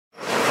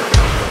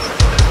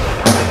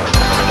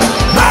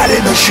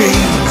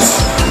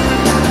machines,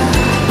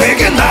 big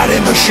and mighty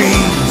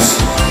machines,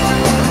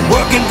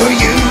 working for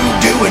you,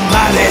 doing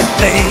mighty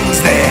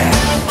things. They're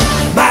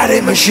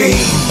mighty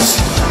machines,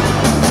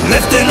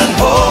 lifting and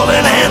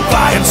pulling and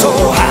flying so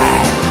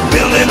high,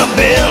 building a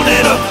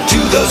building up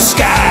to the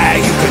sky.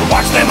 You can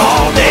watch them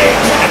all day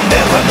and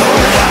never know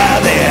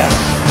why. They're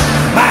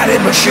mighty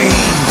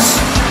machines.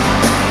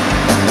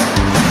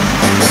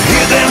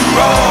 Hear them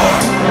roar,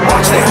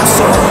 watch them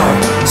soar,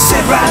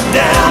 sit right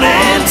down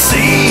and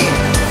see.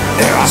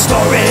 There are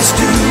stories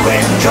to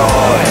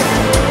enjoy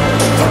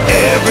for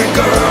every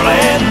girl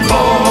and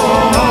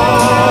boy.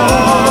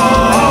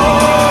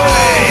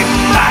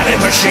 Mighty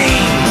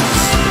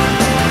machines,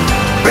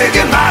 big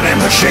and mighty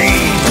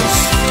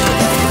machines,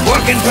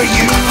 working for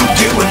you,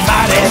 doing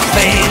mighty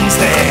things.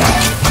 There,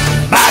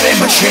 mighty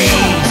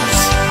machines,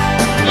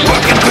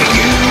 working for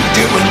you,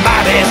 doing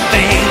mighty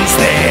things.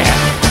 There,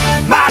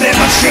 mighty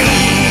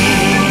machines.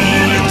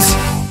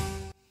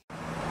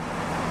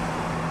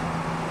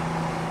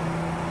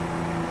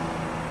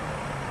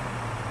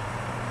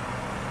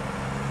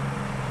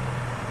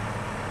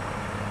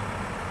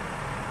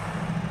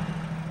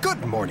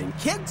 Good morning,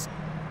 kids.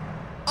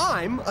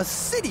 I'm a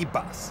city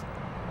bus.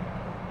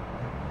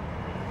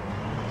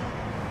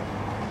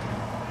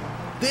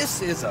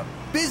 This is a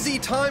busy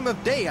time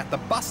of day at the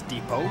bus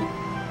depot.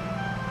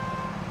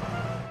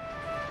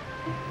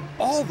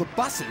 All the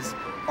buses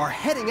are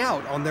heading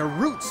out on their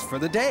routes for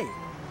the day.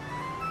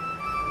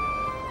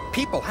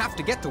 People have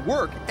to get to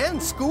work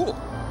and school.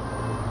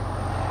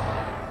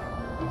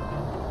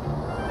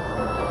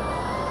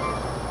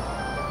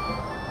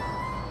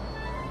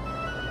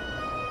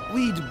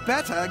 We'd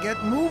better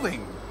get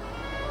moving.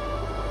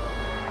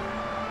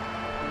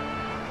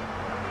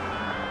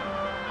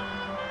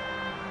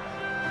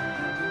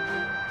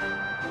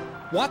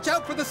 Watch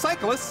out for the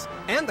cyclists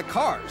and the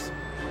cars.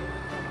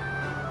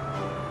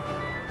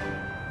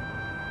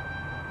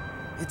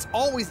 It's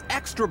always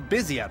extra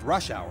busy at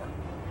rush hour.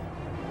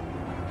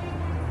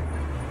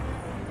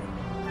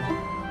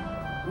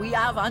 We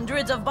have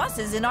hundreds of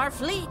buses in our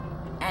fleet,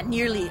 and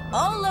nearly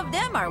all of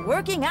them are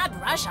working at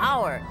rush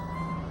hour.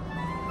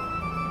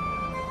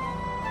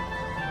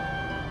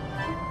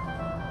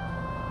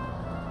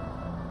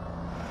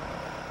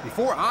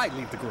 Before I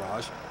leave the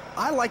garage,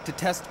 I like to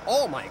test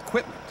all my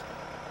equipment.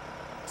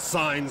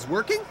 Signs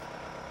working?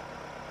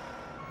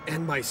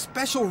 And my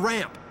special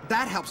ramp.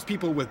 That helps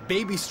people with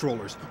baby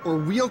strollers or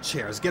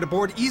wheelchairs get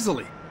aboard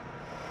easily.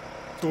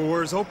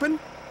 Doors open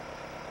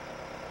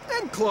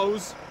and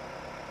close.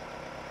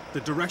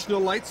 The directional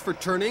lights for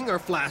turning are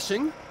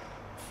flashing.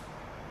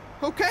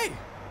 Okay,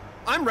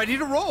 I'm ready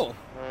to roll.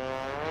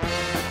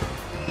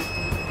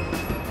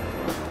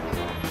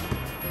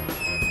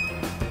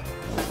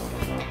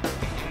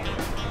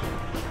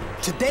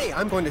 Today,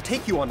 I'm going to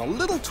take you on a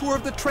little tour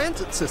of the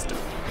transit system,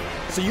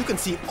 so you can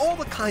see all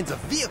the kinds of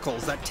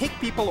vehicles that take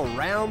people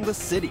around the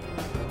city.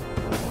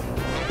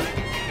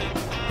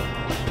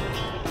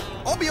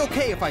 I'll be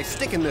okay if I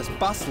stick in this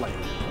bus lane.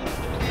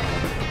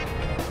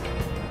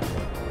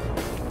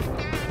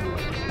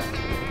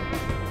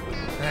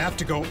 I have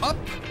to go up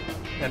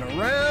and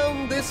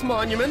around this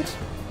monument.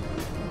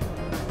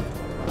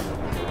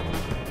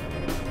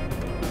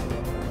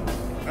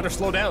 Better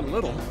slow down a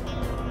little.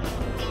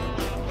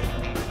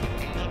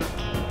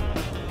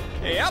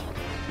 Yep,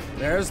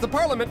 there's the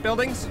Parliament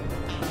buildings.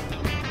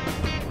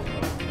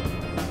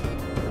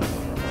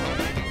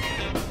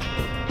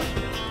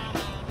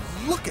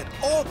 Look at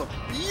all the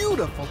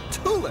beautiful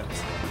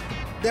tulips.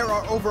 There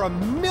are over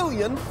 1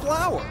 million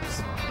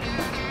flowers.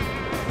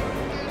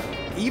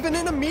 Even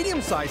in a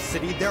medium-sized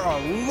city, there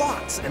are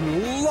lots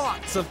and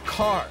lots of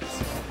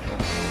cars.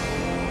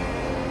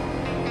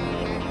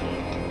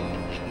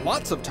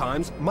 Lots of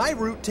times, my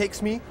route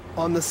takes me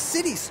on the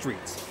city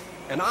streets,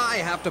 and I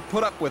have to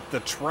put up with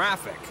the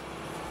traffic.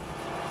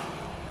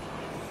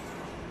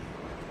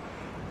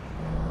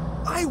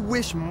 I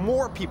wish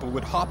more people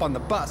would hop on the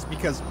bus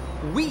because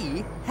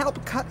we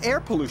help cut air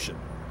pollution,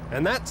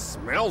 and that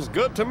smells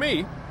good to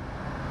me.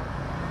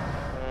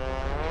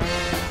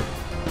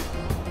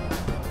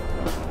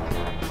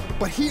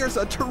 But here's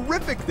a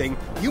terrific thing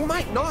you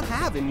might not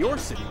have in your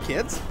city,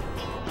 kids.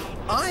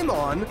 I'm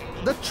on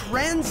the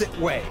Transit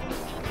Way.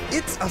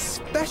 It's a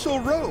special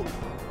road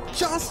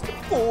just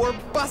for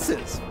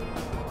buses.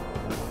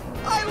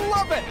 I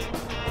love it!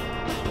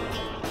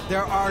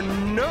 There are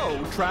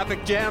no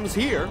traffic jams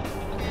here.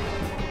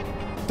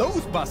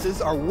 Those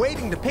buses are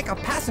waiting to pick up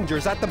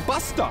passengers at the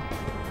bus stop.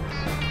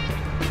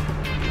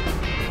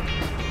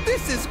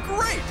 This is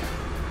great!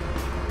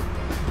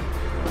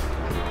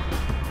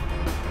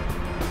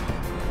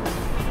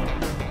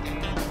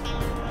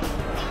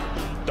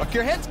 Duck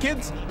your heads,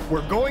 kids.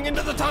 We're going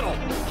into the tunnel.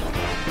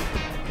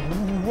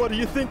 What do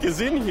you think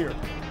is in here?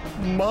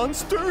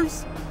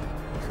 Monsters?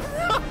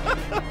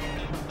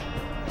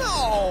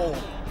 No!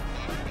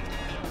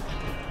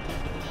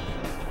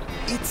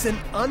 It's an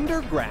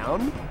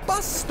underground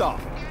bus stop.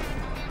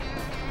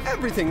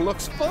 Everything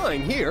looks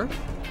fine here.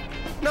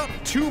 Not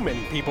too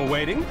many people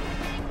waiting.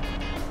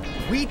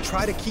 We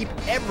try to keep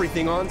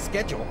everything on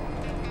schedule.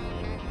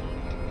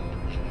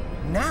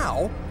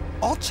 Now,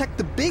 I'll check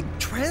the big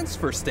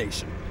transfer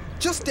station,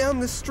 just down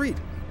this street.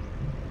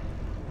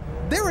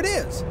 There it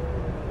is!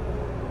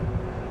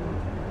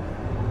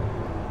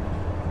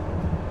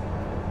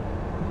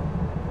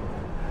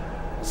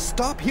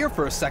 Stop here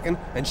for a second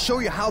and show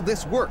you how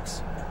this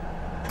works.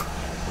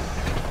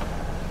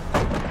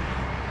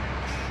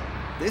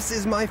 This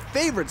is my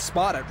favorite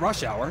spot at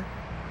rush hour.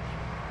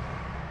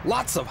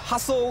 Lots of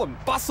hustle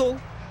and bustle.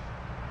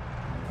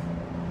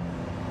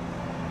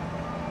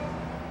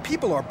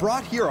 People are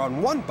brought here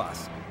on one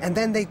bus, and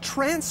then they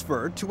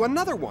transferred to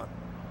another one,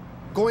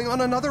 going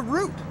on another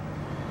route.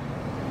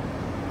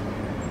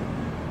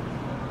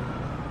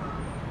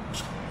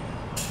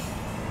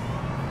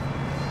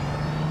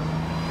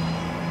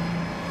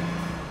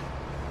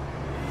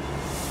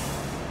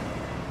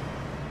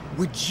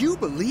 Would you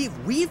believe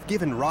we've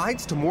given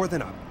rides to more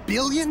than 1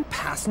 billion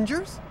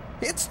passengers?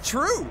 It's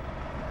true!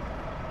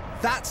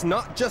 That's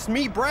not just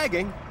me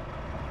bragging.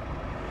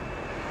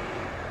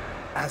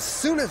 As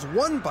soon as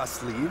one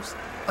bus leaves,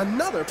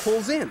 another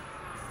pulls in.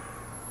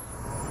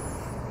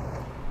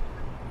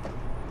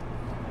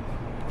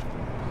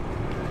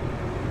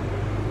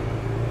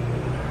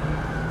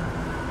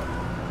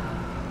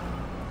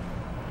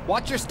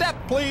 Watch your step,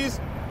 please.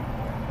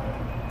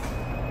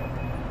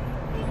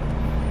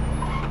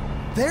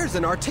 There's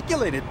an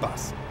articulated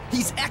bus.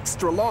 He's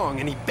extra long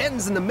and he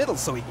bends in the middle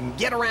so he can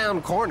get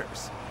around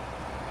corners.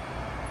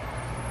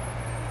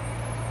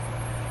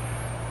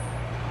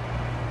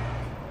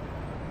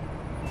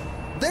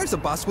 There's a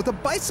bus with a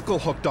bicycle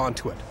hooked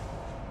onto it.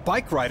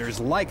 Bike riders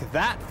like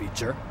that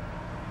feature.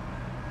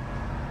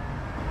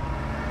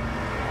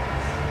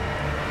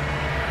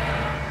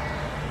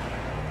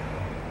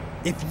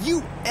 If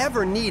you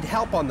ever need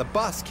help on the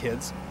bus,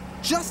 kids,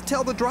 just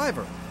tell the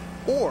driver.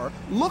 Or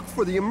look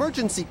for the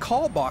emergency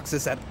call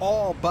boxes at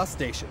all bus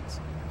stations.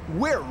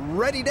 We're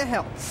ready to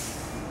help.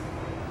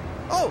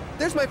 Oh,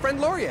 there's my friend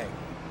Laurier.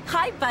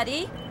 Hi,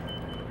 buddy.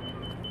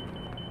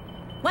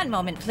 One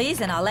moment, please,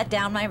 and I'll let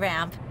down my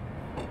ramp.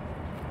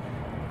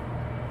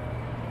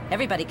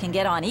 Everybody can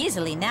get on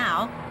easily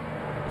now.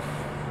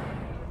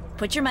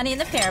 Put your money in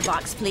the fare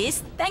box,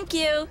 please. Thank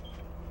you.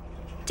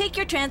 Take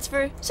your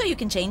transfer so you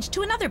can change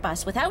to another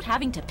bus without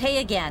having to pay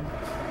again.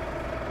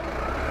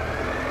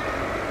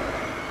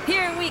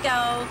 Here we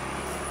go.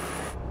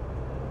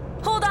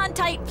 Hold on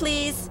tight,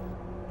 please.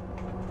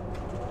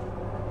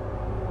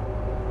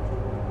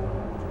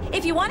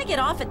 If you want to get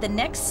off at the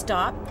next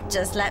stop,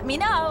 just let me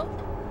know.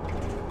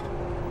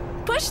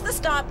 Push the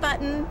stop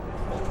button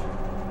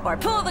or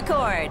pull the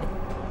cord.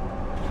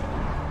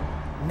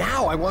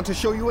 Now I want to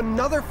show you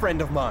another friend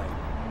of mine.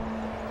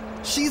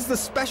 She's the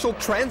special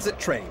transit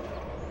train.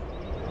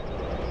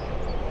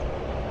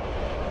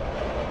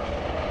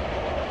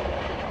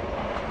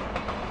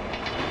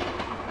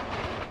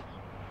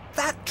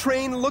 That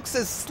train looks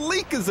as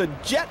sleek as a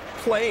jet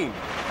plane.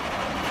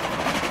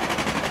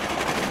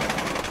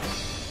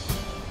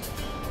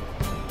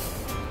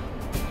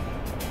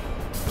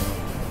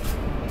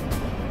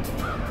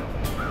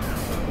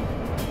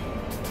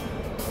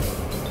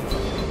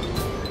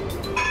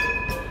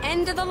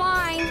 End of the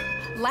line.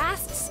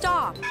 Last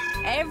stop.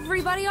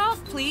 Everybody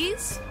off,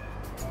 please.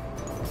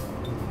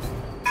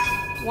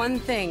 One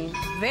thing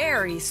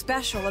very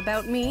special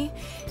about me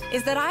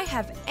is that I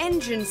have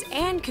engines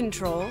and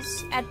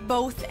controls at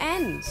both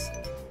ends.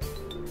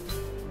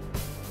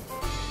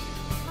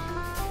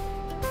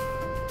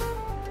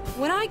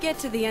 When I get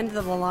to the end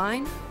of the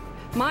line,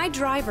 my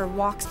driver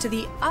walks to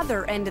the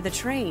other end of the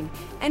train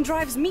and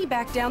drives me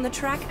back down the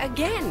track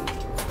again.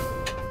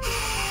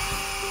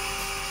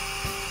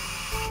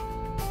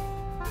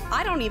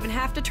 I don't even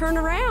have to turn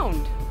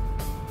around.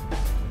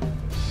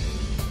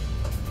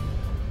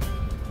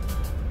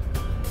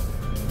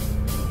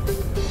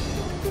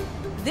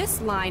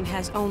 This line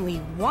has only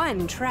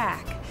one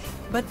track,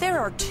 but there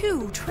are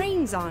 2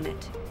 trains on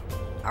it.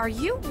 Are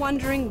you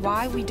wondering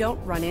why we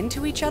don't run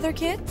into each other,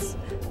 kids?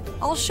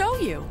 I'll show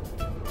you.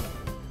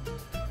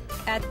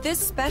 At this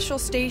special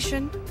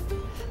station,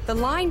 the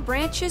line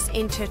branches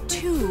into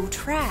 2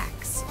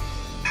 tracks.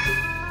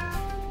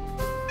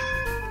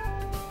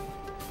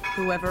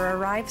 Whoever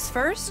arrives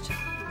first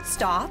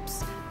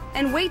stops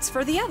and waits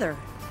for the other.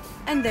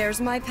 And there's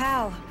my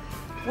pal,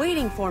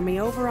 waiting for me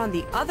over on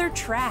the other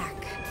track.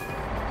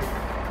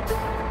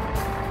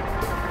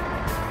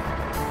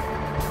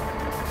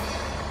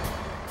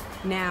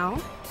 Now,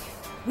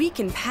 we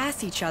can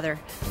pass each other.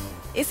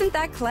 Isn't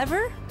that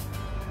clever?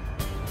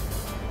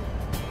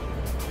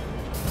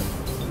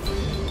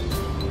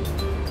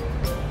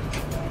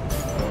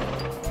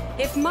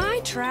 If my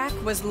track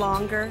was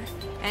longer,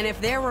 and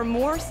if there were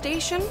more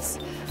stations,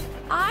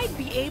 I'd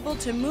be able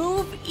to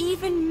move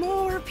even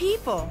more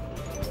people.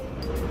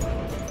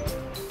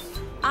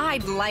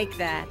 I'd like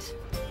that.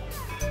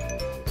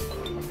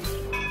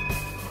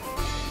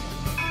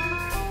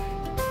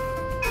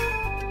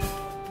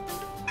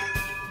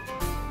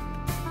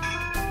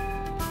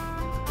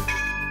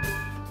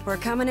 We're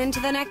coming into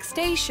the next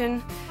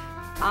station.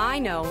 I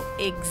know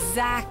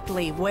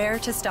exactly where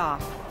to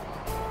stop.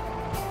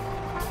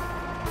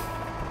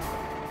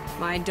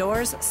 My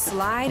doors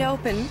slide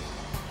open,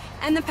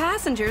 and the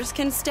passengers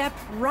can step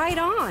right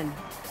on.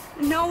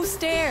 No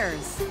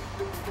stairs.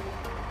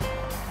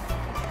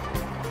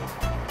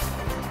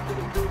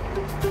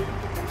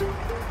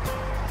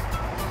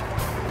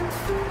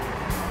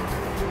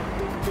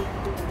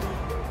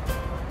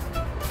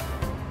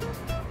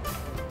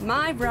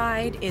 My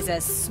ride is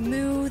as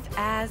smooth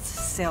as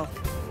silk.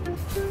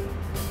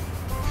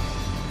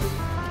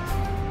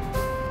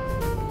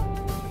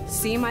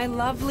 See my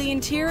lovely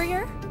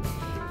interior?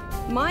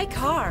 My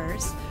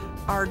cars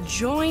are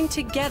joined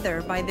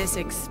together by this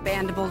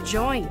expandable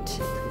joint,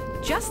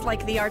 just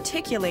like the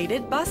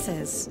articulated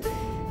buses.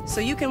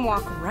 So you can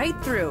walk right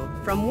through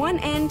from one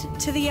end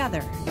to the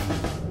other.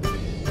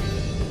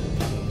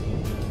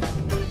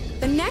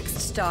 The next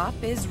stop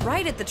is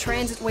right at the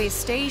Transitway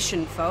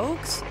station,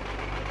 folks.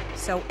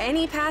 So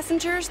any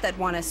passengers that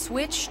want to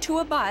switch to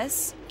a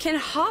bus can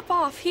hop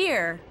off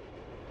here.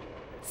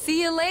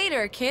 See you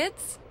later,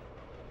 kids.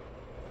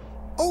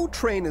 O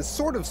train is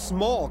sort of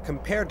small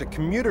compared to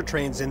commuter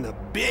trains in the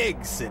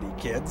big city,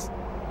 kids.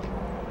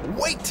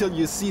 Wait till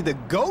you see the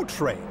GO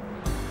train.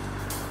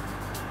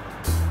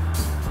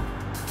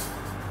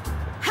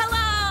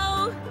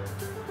 Hello!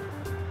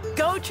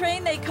 Go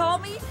train, they call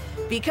me,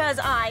 because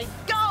I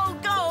go,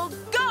 go,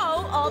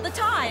 go all the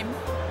time.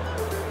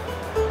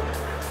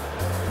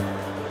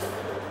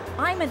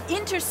 I'm an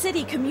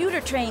intercity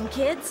commuter train,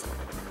 kids.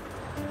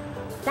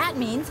 That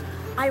means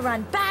I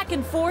run back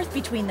and forth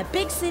between the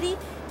big city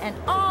and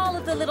all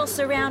of the little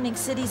surrounding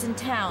cities and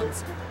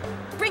towns,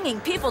 bringing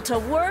people to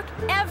work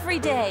every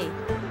day.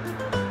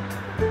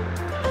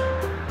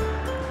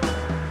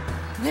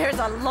 There's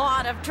a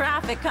lot of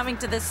traffic coming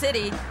to the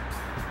city,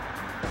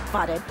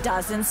 but it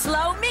doesn't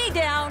slow me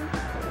down.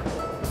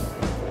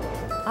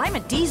 I'm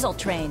a diesel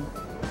train,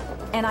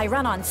 and I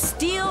run on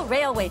steel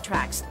railway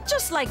tracks,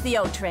 just like the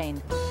O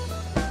train.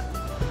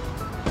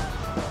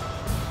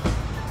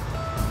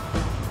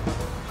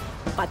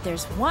 But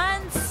there's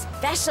one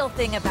special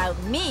thing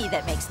about me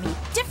that makes me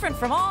different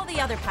from all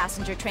the other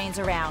passenger trains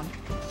around.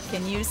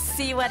 Can you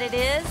see what it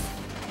is?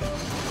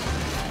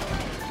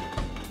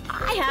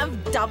 I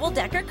have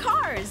double-decker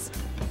cars.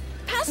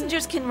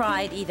 Passengers can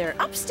ride either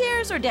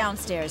upstairs or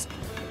downstairs.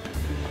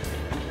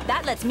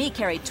 That lets me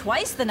carry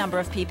twice the number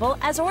of people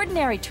as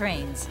ordinary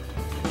trains.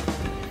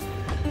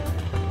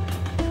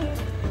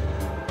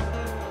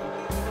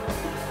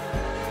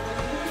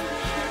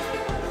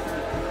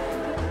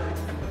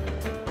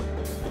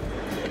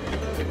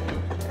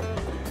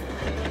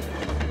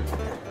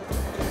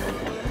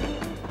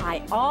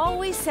 I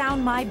always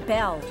sound my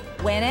bell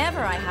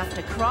whenever I have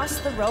to cross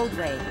the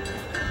roadway.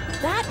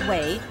 That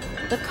way,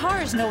 the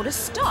cars know to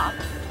stop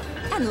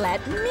and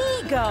let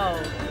me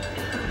go.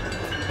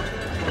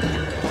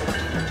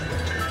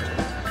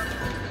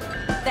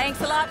 Thanks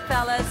a lot,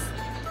 fellas.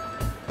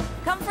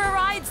 Come for a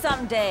ride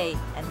someday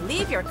and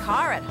leave your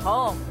car at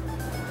home.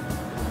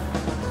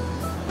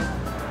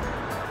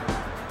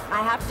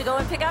 I have to go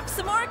and pick up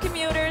some more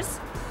commuters.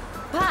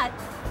 But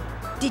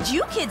did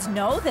you kids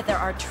know that there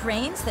are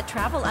trains that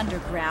travel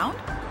underground?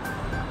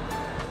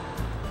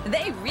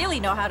 They really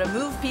know how to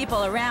move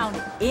people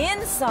around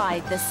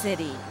inside the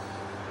city.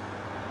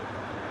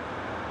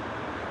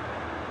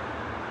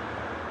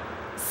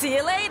 See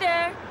you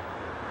later.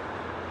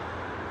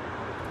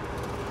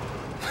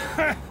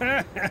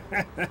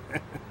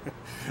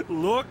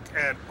 Look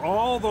at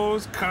all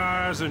those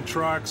cars and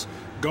trucks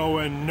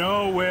going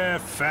nowhere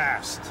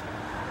fast.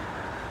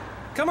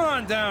 Come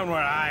on down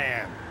where I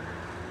am,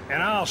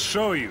 and I'll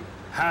show you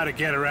how to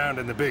get around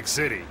in the big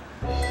city.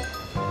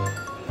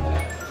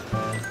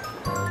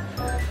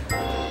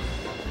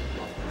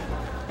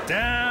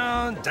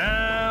 Down,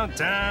 down,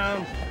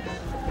 down.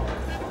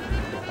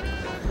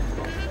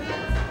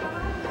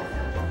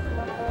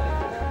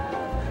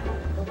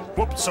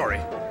 Whoops,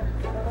 sorry.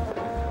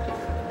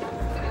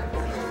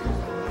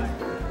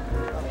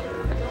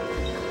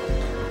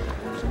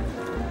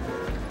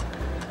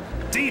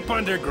 Deep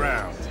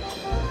underground.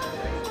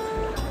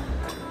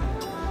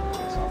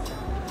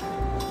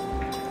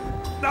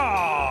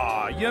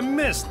 Ah, you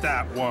missed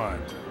that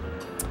one.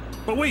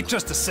 But wait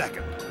just a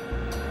second.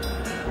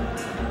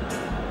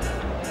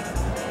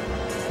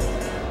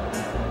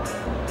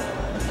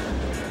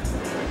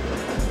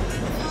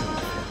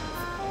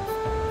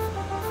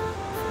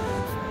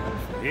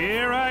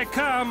 Here I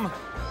come.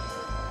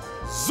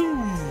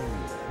 Zoom.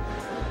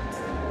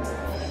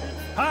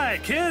 Hi,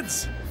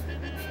 kids.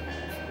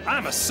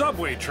 I'm a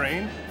subway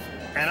train,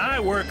 and I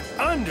work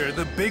under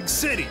the big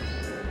city.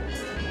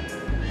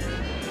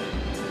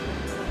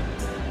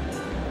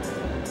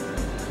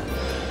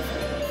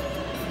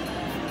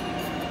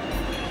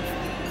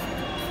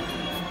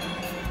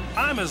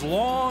 I'm as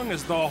long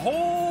as the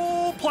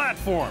whole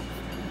platform,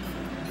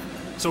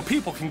 so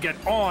people can get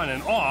on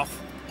and off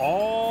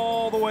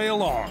all the way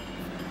along.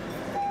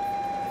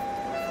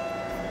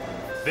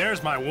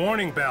 There's my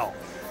warning bell.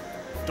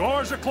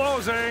 Doors are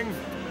closing.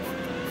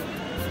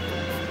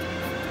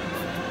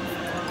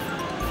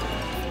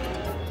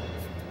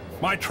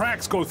 My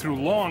tracks go through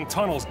long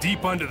tunnels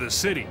deep under the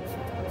city.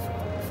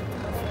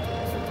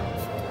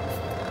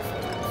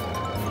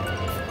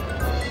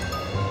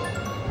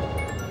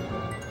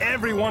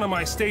 every one of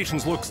my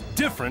stations looks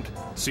different,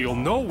 so you'll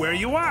know where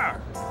you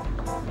are.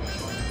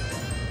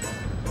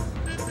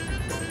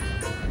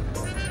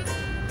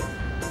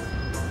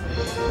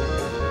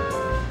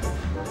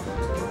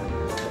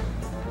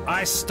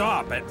 I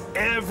stop at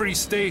every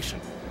station,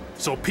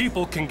 so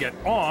people can get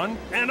on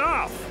and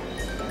off.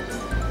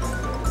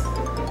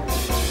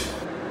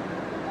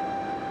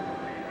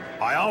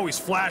 I always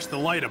flash the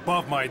light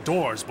above my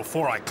doors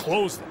before I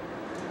close them.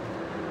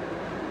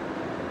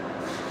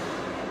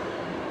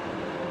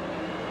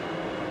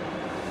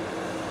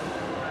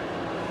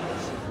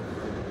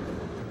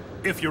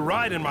 If you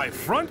ride in my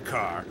front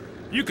car,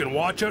 you can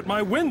watch out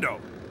my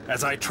window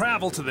as I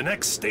travel to the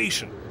next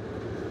station.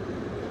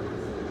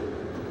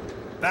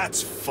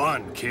 That's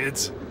fun,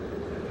 kids.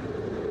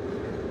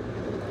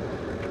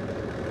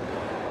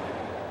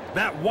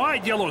 That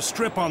wide yellow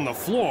strip on the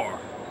floor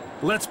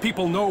lets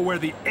people know where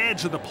the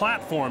edge of the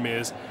platform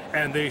is,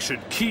 and they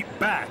should keep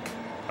back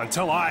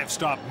until I've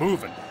stopped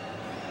moving.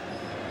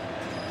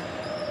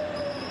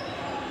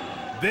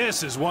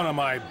 This is one of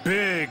my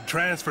big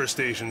transfer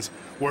stations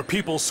where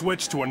people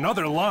switch to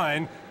another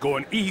line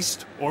going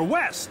east or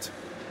west.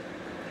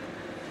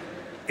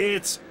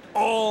 It's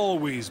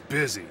always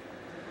busy.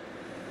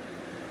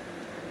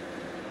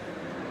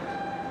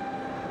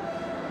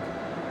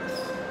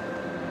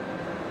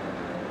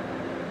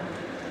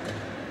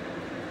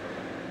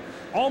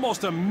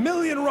 Almost 1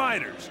 million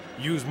riders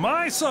use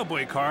my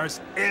subway cars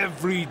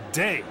every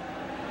day.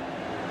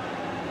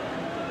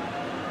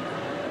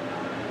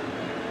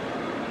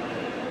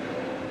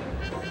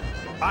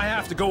 I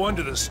have to go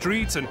under the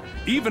streets and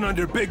even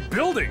under big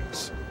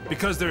buildings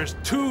because there's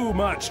too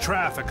much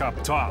traffic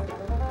up top.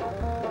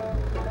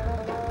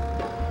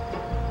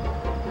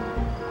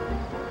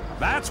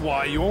 That's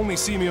why you only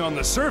see me on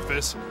the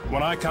surface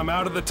when I come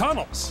out of the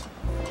tunnels.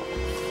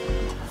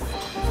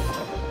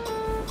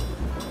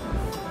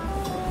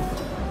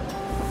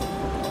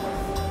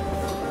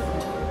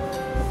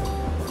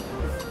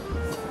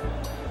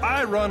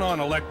 I run on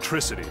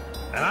electricity,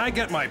 and I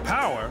get my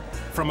power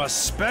from a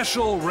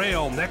special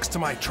rail next to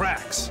my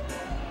tracks.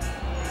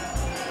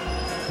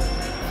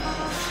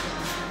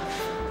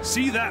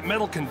 See that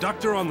metal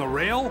conductor on the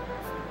rail?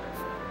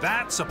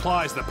 That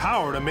supplies the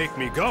power to make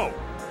me go.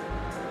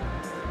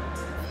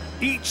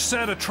 Each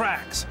set of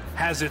tracks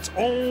has its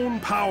own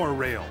power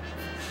rail.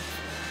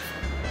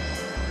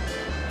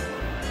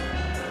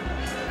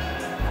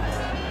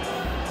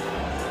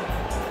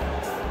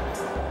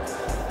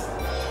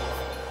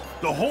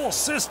 The whole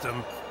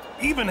system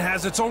even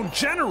has its own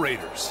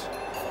generators.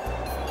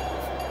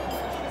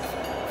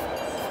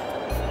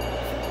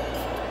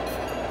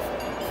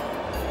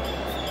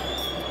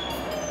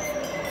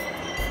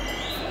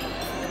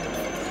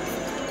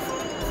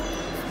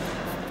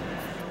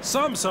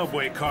 Some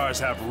subway cars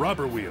have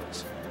rubber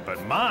wheels,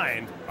 but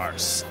mine are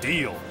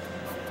steel.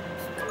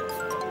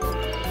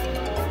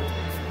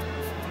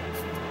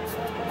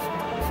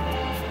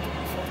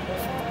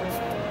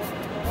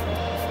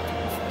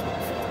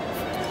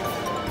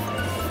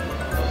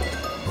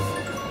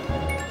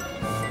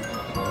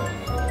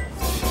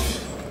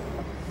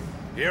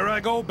 Here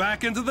I go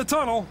back into the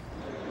tunnel.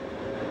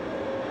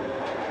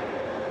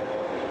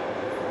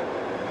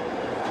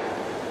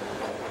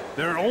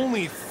 There are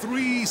only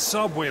 3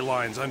 subway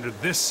lines under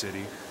this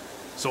city,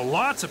 so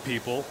lots of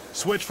people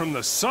switch from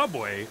the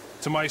subway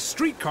to my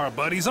streetcar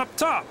buddies up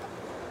top.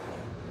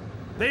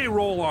 They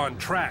roll on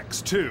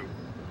tracks too,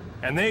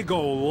 and they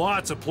go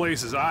lots of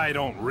places I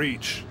don't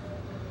reach.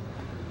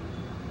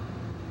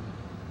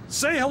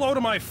 Say hello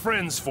to my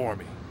friends for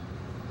me.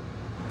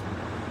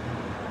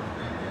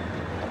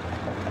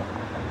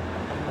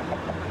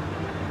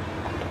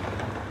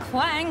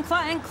 Clang,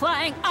 clang,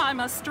 clang, I'm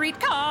a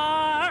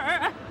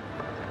streetcar.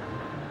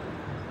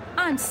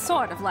 I'm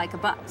sort of like a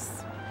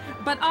bus,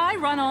 but I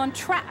run on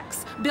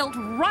tracks built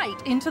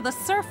right into the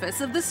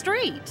surface of the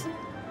street.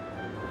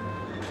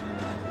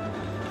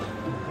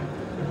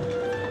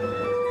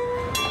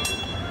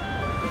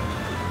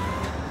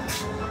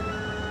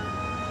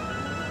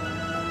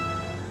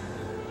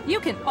 You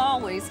can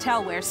always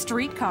tell where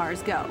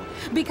streetcars go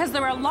because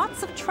there are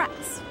lots of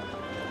tracks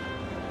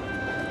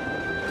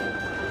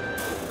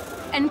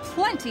and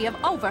plenty of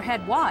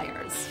overhead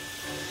wires.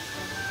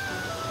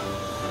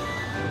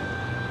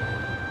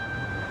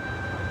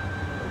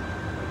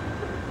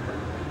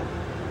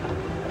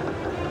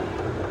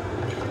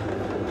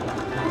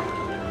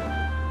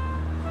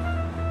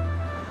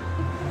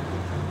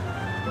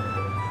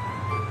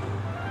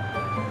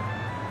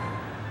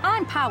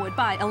 I'm powered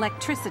by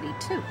electricity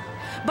too,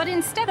 but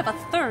instead of a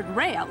third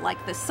rail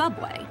like the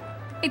subway,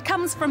 it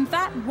comes from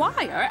that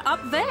wire up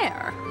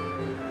there.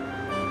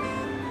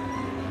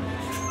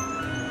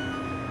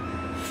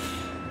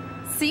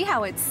 See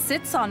how it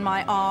sits on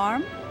my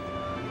arm?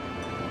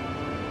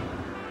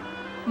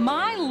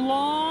 My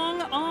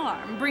long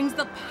arm brings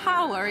the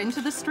power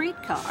into the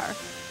streetcar,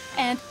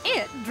 and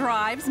it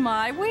drives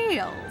my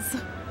wheels.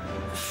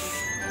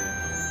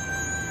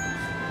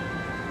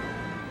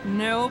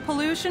 No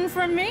pollution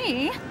from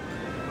me.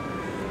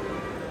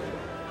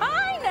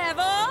 Hi,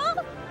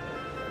 Neville!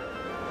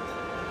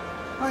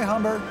 Hi,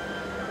 Humber.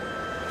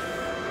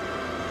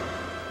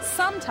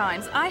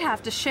 Sometimes I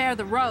have to share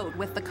the road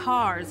with the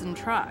cars and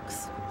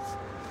trucks.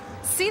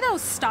 See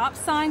those stop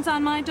signs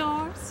on my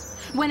doors?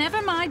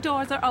 Whenever my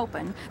doors are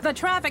open, the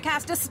traffic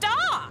has to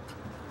stop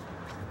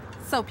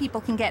so people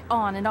can get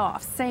on and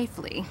off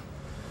safely.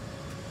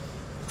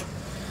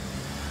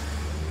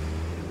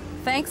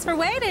 Thanks for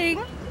waiting.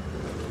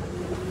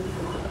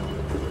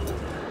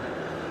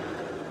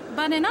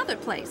 But in other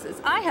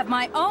places, I have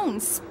my own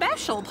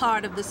special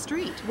part of the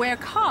street where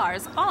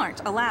cars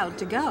aren't allowed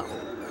to go.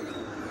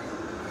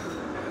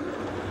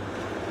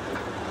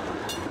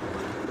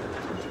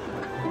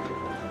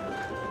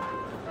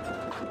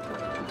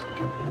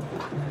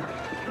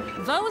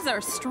 Those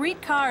are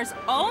streetcars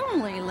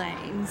only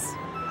lanes.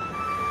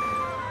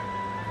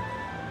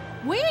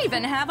 We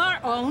even have our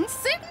own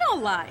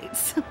signal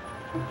lights.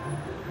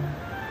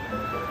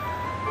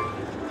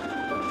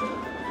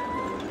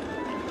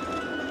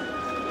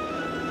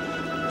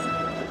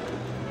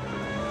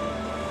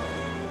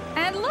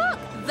 And look,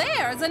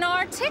 there's an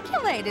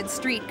articulated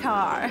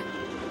streetcar.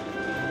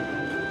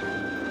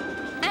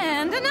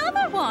 And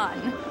another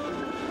one.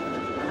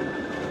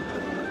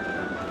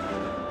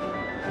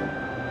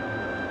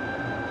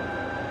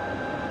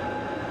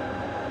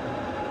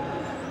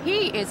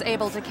 He is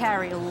able to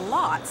carry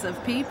lots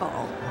of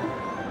people.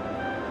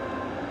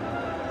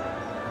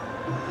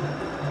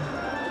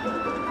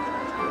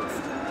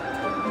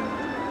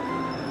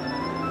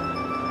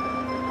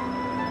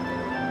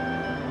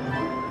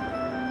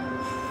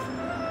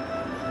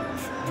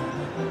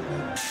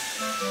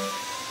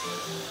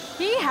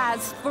 He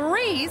has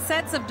 3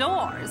 sets of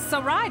doors,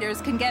 so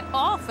riders can get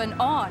off and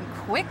on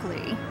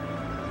quickly.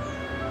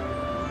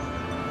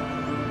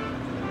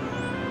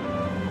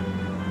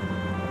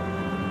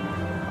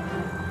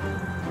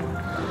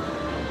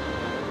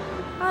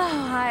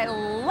 Oh, I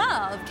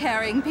love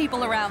carrying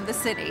people around the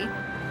city.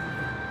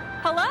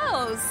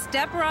 Hello,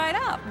 step right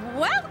up.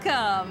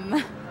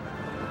 Welcome.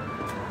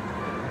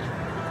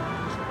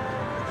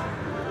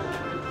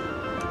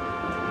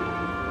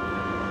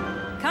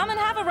 Come and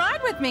have a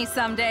ride with me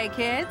someday,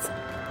 kids.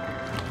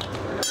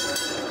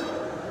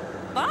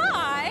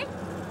 Bye.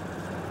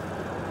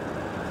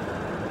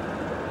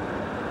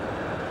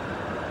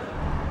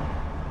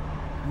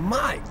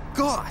 My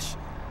gosh!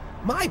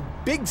 My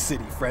big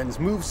city friends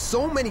move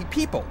so many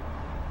people.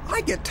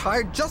 I get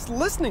tired just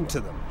listening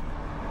to them.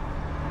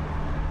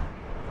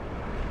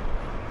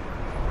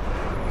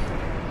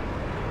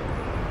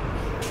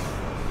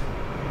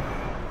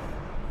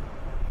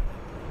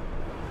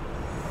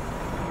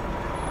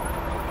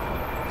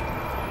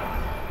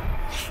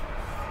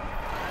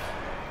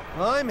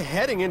 I'm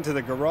heading into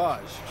the garage.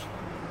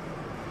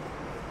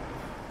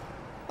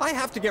 I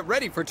have to get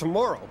ready for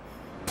tomorrow.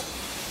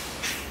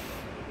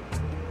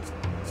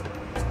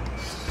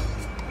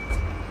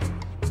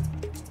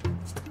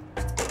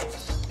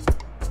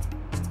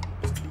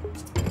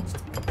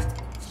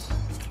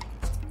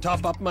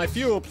 Top up my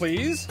fuel,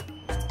 please.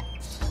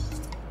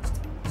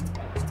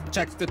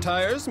 Check the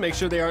tires, make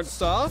sure they aren't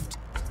soft.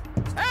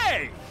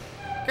 Hey!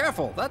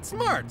 Careful, that's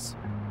smarts.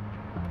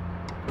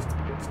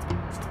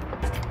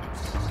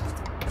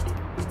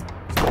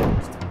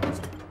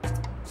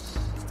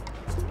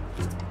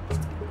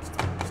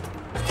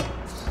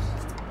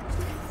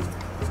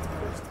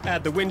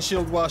 Add the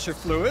windshield washer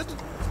fluid.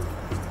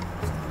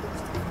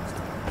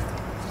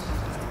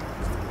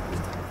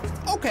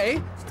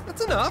 Okay,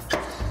 that's enough.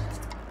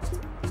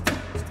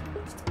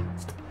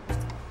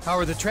 How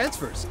are the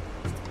transfers?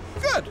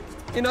 Good.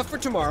 Enough for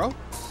tomorrow.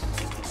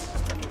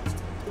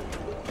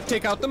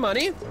 Take out the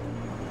money.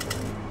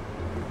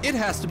 It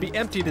has to be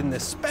emptied in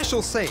this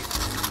special safe.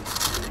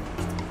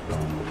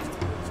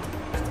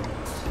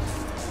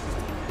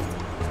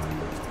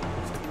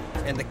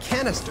 And the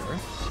canister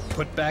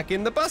put back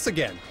in the bus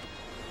again.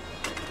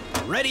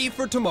 Ready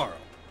for tomorrow.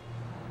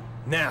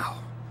 Now,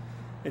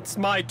 it's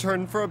my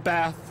turn for a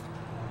bath.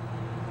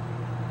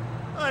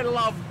 I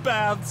love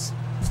baths.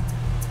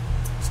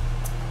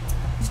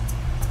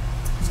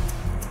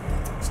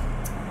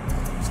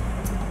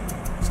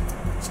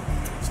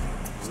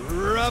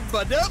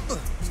 Rub-a-dub,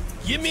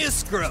 give me a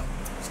scrub.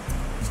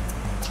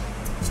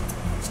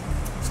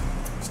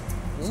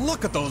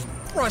 Look at those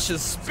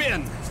brushes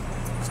spin.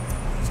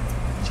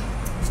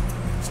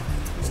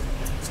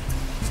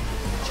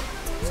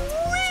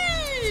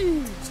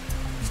 Whee!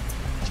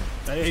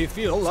 They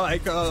feel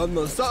like a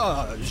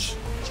massage.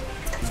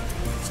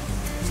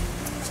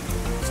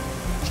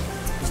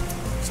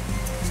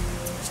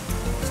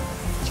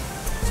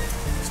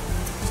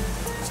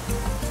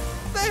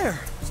 There!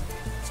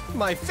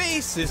 My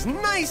face is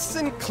nice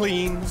and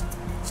clean.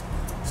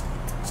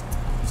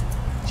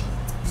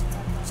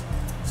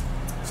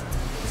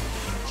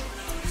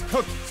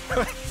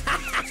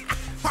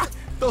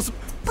 Those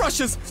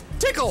brushes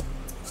tickle!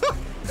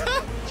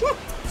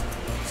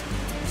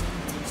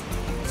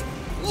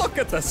 Look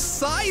at the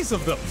size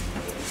of them!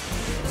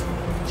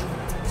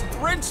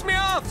 Rinse me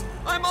off!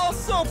 I'm all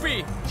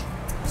soapy!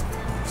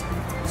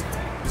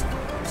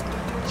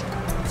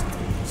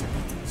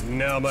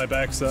 Now my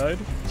backside.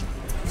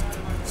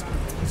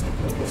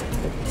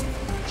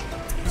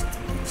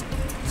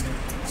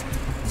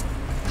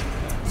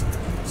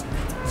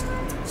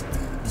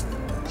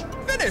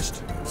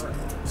 Finished!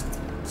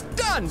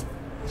 Done!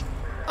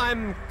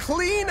 I'm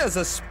clean as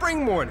a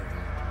spring morning.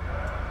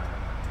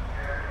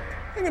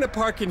 I'm gonna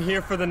park in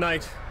here for the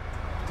night.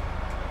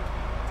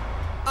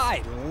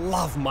 I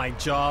love my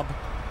job,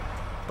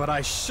 but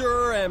I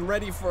sure am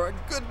ready for a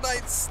good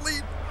night's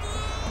sleep.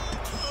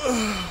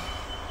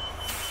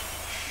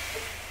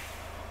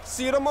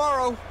 See you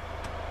tomorrow.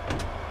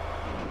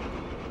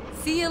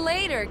 See you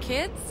later,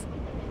 kids.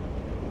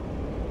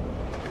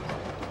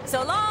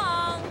 So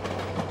long!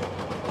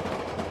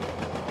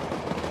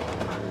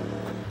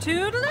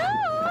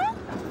 Toodaloo!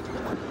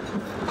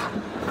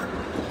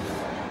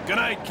 Good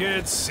night,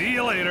 kids. See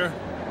you later.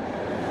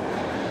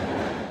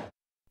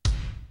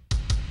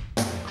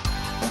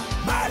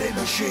 Mighty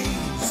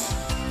machines,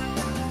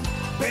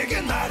 big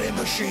and mighty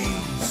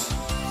machines,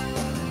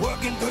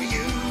 working for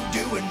you,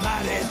 doing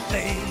mighty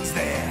things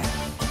there.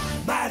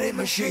 Mighty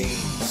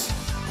machines,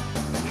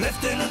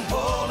 lifting and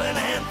pulling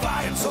and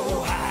flying so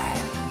high,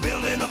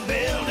 building a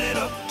building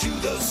up to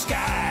the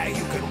sky.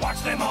 You can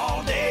watch them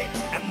all day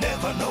and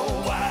never know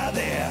why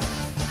they're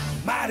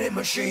mighty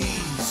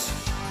machines.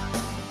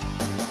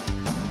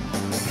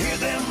 Hear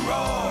them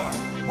roar,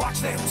 watch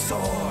them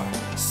soar,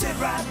 sit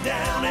right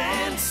down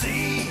and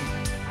see.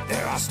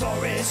 There are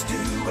stories to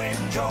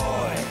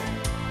enjoy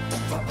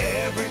for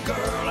every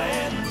girl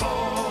and boy.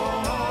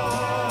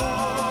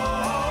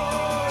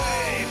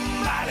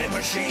 Mighty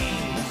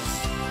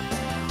machines,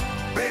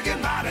 big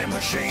and mighty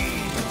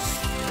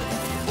machines,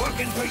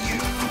 working for you,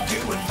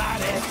 doing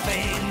mighty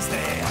things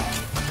there.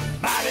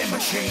 Mighty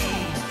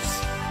machines,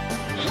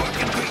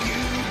 working for you,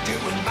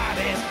 doing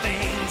mighty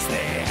things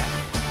there.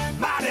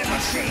 Mighty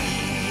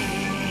machines.